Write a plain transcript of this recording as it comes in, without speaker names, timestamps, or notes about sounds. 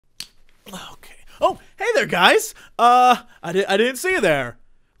Okay. Oh, hey there, guys. I didn't see you there.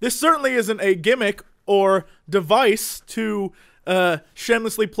 This certainly isn't a gimmick or device to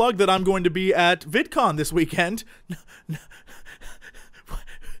shamelessly plug that I'm going to be at VidCon this weekend.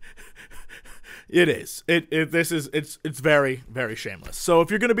 It is. It's very, very shameless. So if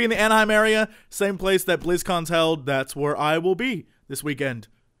you're going to be in the Anaheim area, same place that BlizzCon's held, that's where I will be this weekend.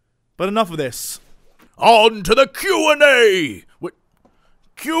 But enough of this. On to the Q&A.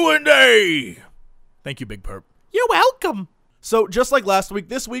 Q&A. Thank you, Big Perp. You're welcome. So just like last week,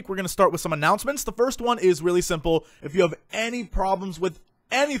 this week we're going to start with some announcements. The first one is really simple. If you have any problems with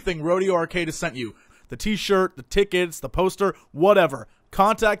anything Rodeo Arcade has sent you, the t-shirt, the tickets, the poster, whatever,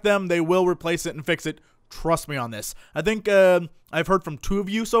 contact them. They will replace it and fix it. Trust me on this. I think I've heard from 2 of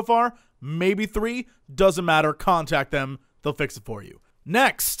you so far, maybe 3. Doesn't matter. Contact them. They'll fix it for you.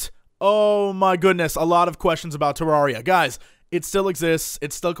 Next. Oh my goodness. A lot of questions about Terraria. Guys, it still exists.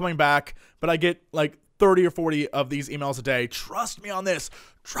 It's still coming back, but I get like 30 or 40 of these emails a day. Trust me on this.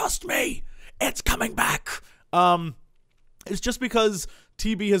 Trust me. It's coming back. It's just because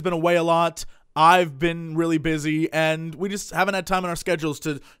TB has been away a lot. I've been really busy, and we just haven't had time in our schedules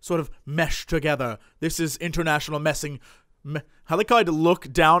to sort of mesh together. This is international messing. I like how I had to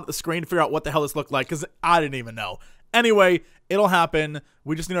look down at the screen to figure out what the hell this looked like, because I didn't even know. Anyway, it'll happen.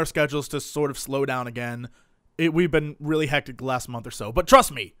 We just need our schedules to sort of slow down again. We've been really hectic the last month or so, but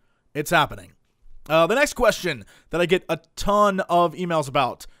trust me, it's happening. The next question that I get a ton of emails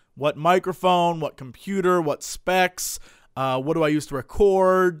about: what microphone, what computer, what specs, what do I use to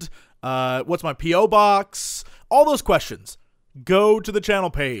record, what's my P.O. box, all those questions. Go to the channel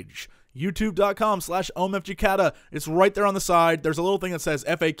page, youtube.com/omfgcata. It's right there on the side. There's a little thing that says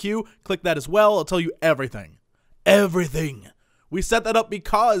FAQ. Click that as well. It'll tell you everything. Everything. We set that up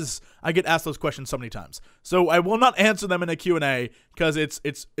because I get asked those questions so many times. So I will not answer them in a Q&A because it's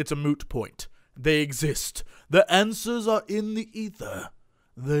a moot point. They exist. The answers are in the ether.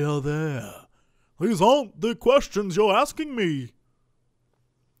 They are there. These aren't the questions you're asking me.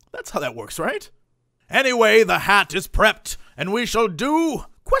 That's how that works, right? Anyway, the hat is prepped, and we shall do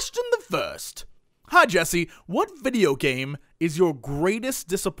question the first. Hi, Jesse. What video game is your greatest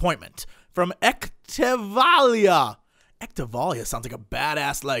disappointment? From Ectevalia. Ectevalia sounds like a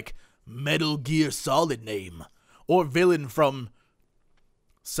badass, like, Metal Gear Solid name. Or villain from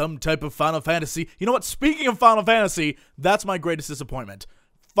some type of Final Fantasy. You know what? Speaking of Final Fantasy, that's my greatest disappointment.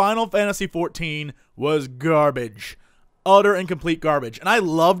 Final Fantasy XIV was garbage. Utter and complete garbage. And I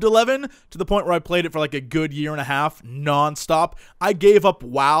loved 11 to the point where I played it for like a good year and a half, nonstop. I gave up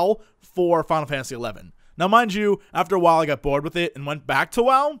WoW for Final Fantasy 11. Now, mind you, after a while I got bored with it and went back to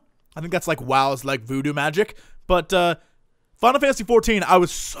WoW. I think that's like WoW's like voodoo magic. But Final Fantasy XIV, I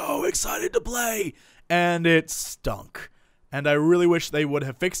was so excited to play, and it stunk. And I really wish they would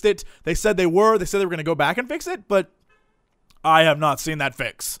have fixed it. They said they were. They said they were going to go back and fix it, but I have not seen that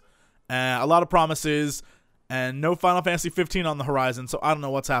fix. A lot of promises, and no Final Fantasy 15 on the horizon, so I don't know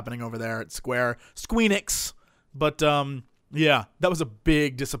what's happening over there at Squeenix. But, yeah, that was a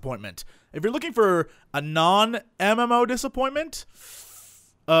big disappointment. If you're looking for a non-MMO disappointment,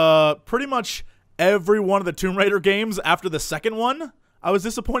 pretty much every one of the Tomb Raider games after the second one I was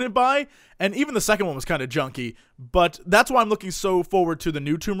disappointed by, and even the second one was kind of junky, but that's why I'm looking so forward to the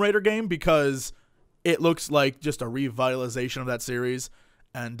new Tomb Raider game, because it looks like just a revitalization of that series,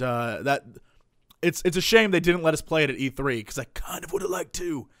 and it's a shame they didn't let us play it at E3, because I kind of would have liked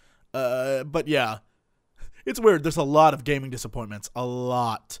to, but yeah, it's weird. There's a lot of gaming disappointments, a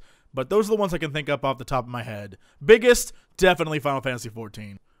lot, but those are the ones I can think up off the top of my head. Biggest, definitely Final Fantasy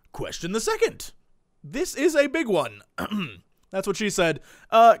XIV. Question the second. This is a big one. That's what she said.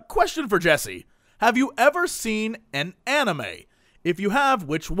 Question for Jesse. Have you ever seen an anime? If you have,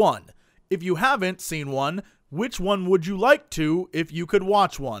 which one? If you haven't seen one, which one would you like to if you could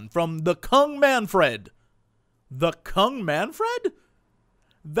watch one? From the Kung Manfred. The Kung Manfred?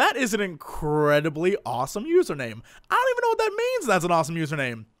 That is an incredibly awesome username. I don't even know what that means. That's an awesome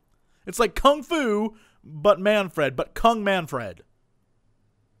username. It's like Kung Fu, but Manfred, but Kung Manfred.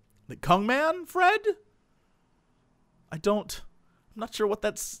 The Kung Manfred? I'm not sure what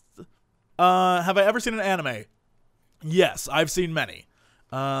that's. Have I ever seen an anime? Yes, I've seen many.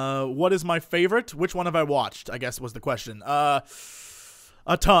 What is my favorite? Which one have I watched, I guess was the question. A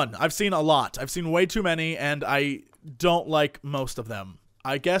ton. I've seen a lot. I've seen way too many, and I don't like most of them.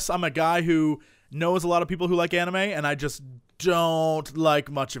 I guess I'm a guy who knows a lot of people who like anime, and I just don't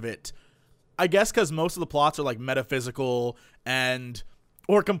like much of it. I guess because most of the plots are like metaphysical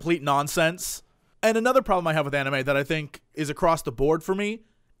or complete nonsense. And another problem I have with anime that I think is across the board for me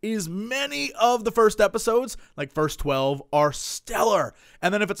is many of the first episodes, like first 12, are stellar.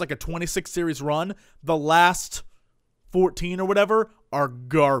 And then if it's like a 26 series run, the last 14 or whatever are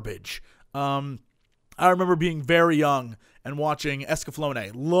garbage. I remember being very young and watching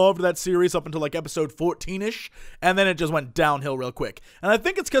Escaflowne. Loved that series up until like episode 14-ish, and then it just went downhill real quick. And I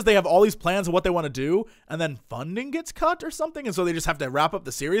think it's because they have all these plans of what they want to do, and then funding gets cut or something, and so they just have to wrap up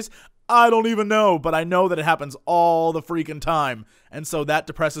the series. I don't even know, but I know that it happens all the freaking time, and so that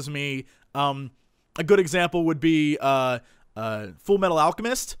depresses me. A good example would be Full Metal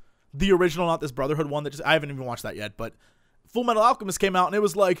Alchemist, the original, not this Brotherhood one. I haven't even watched that yet, but Full Metal Alchemist came out, and it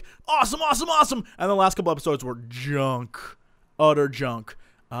was like, awesome, awesome, awesome. And the last couple episodes were junk. Utter junk.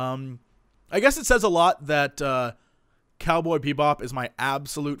 I guess it says a lot that Cowboy Bebop is my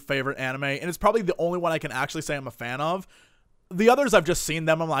absolute favorite anime, and it's probably the only one I can actually say I'm a fan of. The others, I've just seen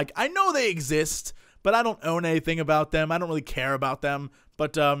them. I'm like, I know they exist, but I don't own anything about them. I don't really care about them.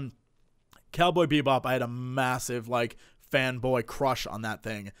 But Cowboy Bebop, I had a massive, like, fanboy crush on that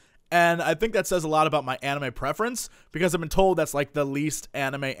thing. And I think that says a lot about my anime preference, because I've been told that's like the least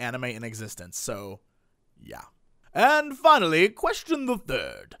anime in existence. So, yeah. And finally, question the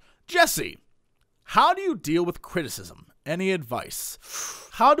third. Jesse, how do you deal with criticism? Any advice?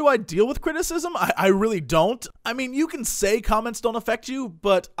 How do I deal with criticism? I really don't. I mean, you can say comments don't affect you,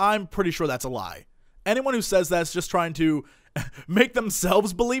 but I'm pretty sure that's a lie. Anyone who says that's just trying to make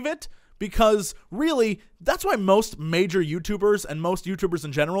themselves believe it. Because, really, that's why most major YouTubers and most YouTubers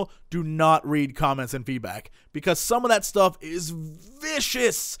in general do not read comments and feedback. Because some of that stuff is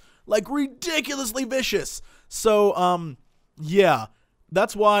vicious. Like, ridiculously vicious. So, yeah.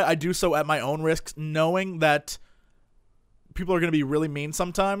 That's why I do so at my own risk, knowing that people are going to be really mean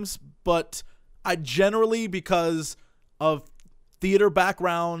sometimes. But I generally, because of theater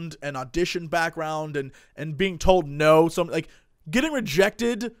background and audition background and being told no, like, getting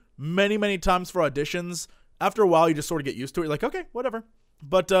rejected many times for auditions, after a while you just sort of get used to it. You're like, okay, whatever.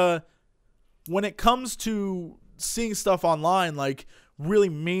 But when it comes to seeing stuff online, like really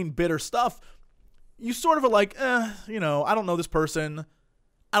mean, bitter stuff, you sort of are like, I don't know this person.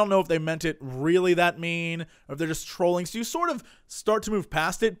 I don't know if they meant it really that mean, or if they're just trolling. So you sort of start to move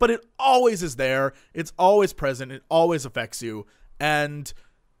past it, but it always is there. It's always present. It always affects you. And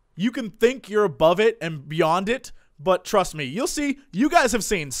you can think you're above it and beyond it, but trust me, you'll see, you guys have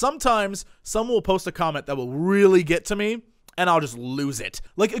seen, sometimes someone will post a comment that will really get to me, and I'll just lose it.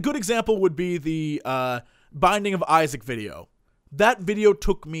 Like, a good example would be the Binding of Isaac video. That video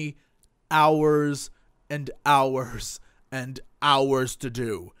took me hours and hours and hours to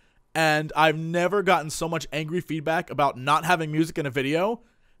do. And I've never gotten so much angry feedback about not having music in a video.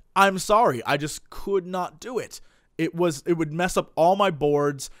 I'm sorry, I just could not do it. It would mess up all my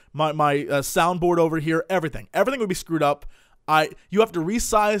boards, my soundboard over here, everything. Everything would be screwed up. You have to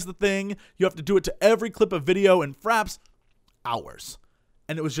resize the thing. You have to do it to every clip of video and fraps. Hours.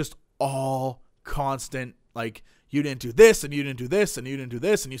 And it was just all constant, like, you didn't do this, and you didn't do this, and you didn't do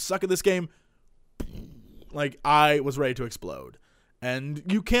this, and you suck at this game. Like, I was ready to explode. And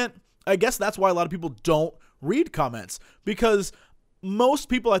you can't, I guess that's why a lot of people don't read comments. Because most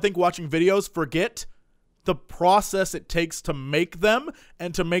people, I think, watching videos forget the process it takes to make them,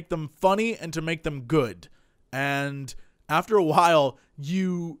 and to make them funny, and to make them good. And after a while,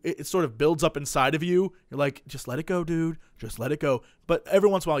 it sort of builds up inside of you. You're like, just let it go, dude. Just let it go. But every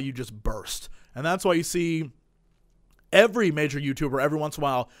once in a while, you just burst. And that's why you see every major YouTuber every once in a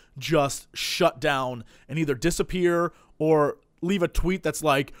while just shut down and either disappear or leave a tweet that's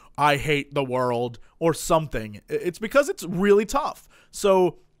like, I hate the world, or something. It's because it's really tough.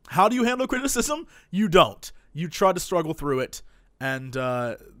 So how do you handle criticism? You don't. You try to struggle through it. And,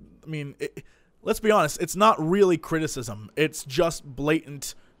 let's be honest, it's not really criticism. It's just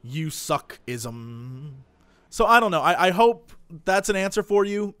blatant you suck-ism. So I don't know. I hope that's an answer for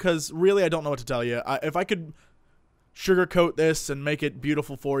you, because really I don't know what to tell you. If I could sugarcoat this and make it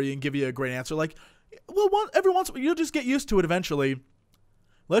beautiful for you and give you a great answer, like, well, every once in a while, you'll just get used to it eventually.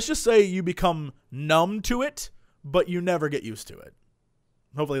 Let's just say you become numb to it, but you never get used to it.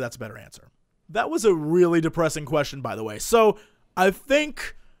 Hopefully that's a better answer. That was a really depressing question, by the way. So I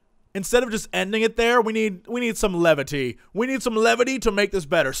think instead of just ending it there, we need some levity. We need some levity to make this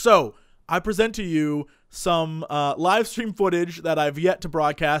better. So I present to you some live stream footage that I've yet to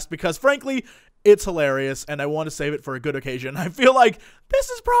broadcast, because frankly, it's hilarious and I want to save it for a good occasion. I feel like this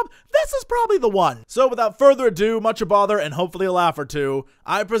is probably the one. So without further ado, much a bother, and hopefully a laugh or two,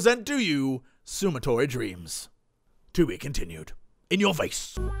 I present to you Sumatory Dreams. To be continued. In your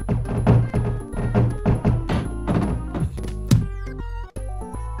face.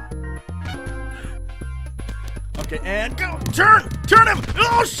 Okay, and go! Turn! Turn him!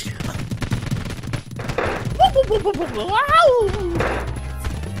 Oh, shit!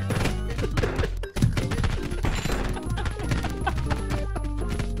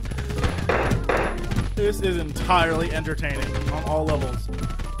 This is entirely entertaining on all levels.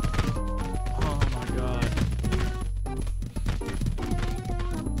 Oh my god.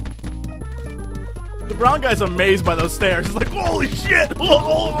 The brown guy's amazed by those stairs. He's like, holy shit!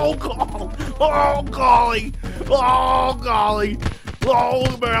 Oh, golly! Oh, golly! Oh, golly!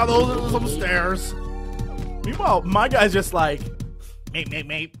 Oh, man, those are some stairs. Meanwhile, my guy's just like,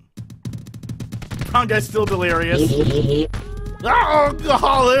 mate. Brown guy's still delirious. Oh,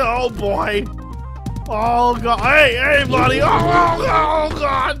 golly! Oh, boy! Oh, God! Hey, buddy! Oh,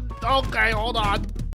 God! Okay, hold on.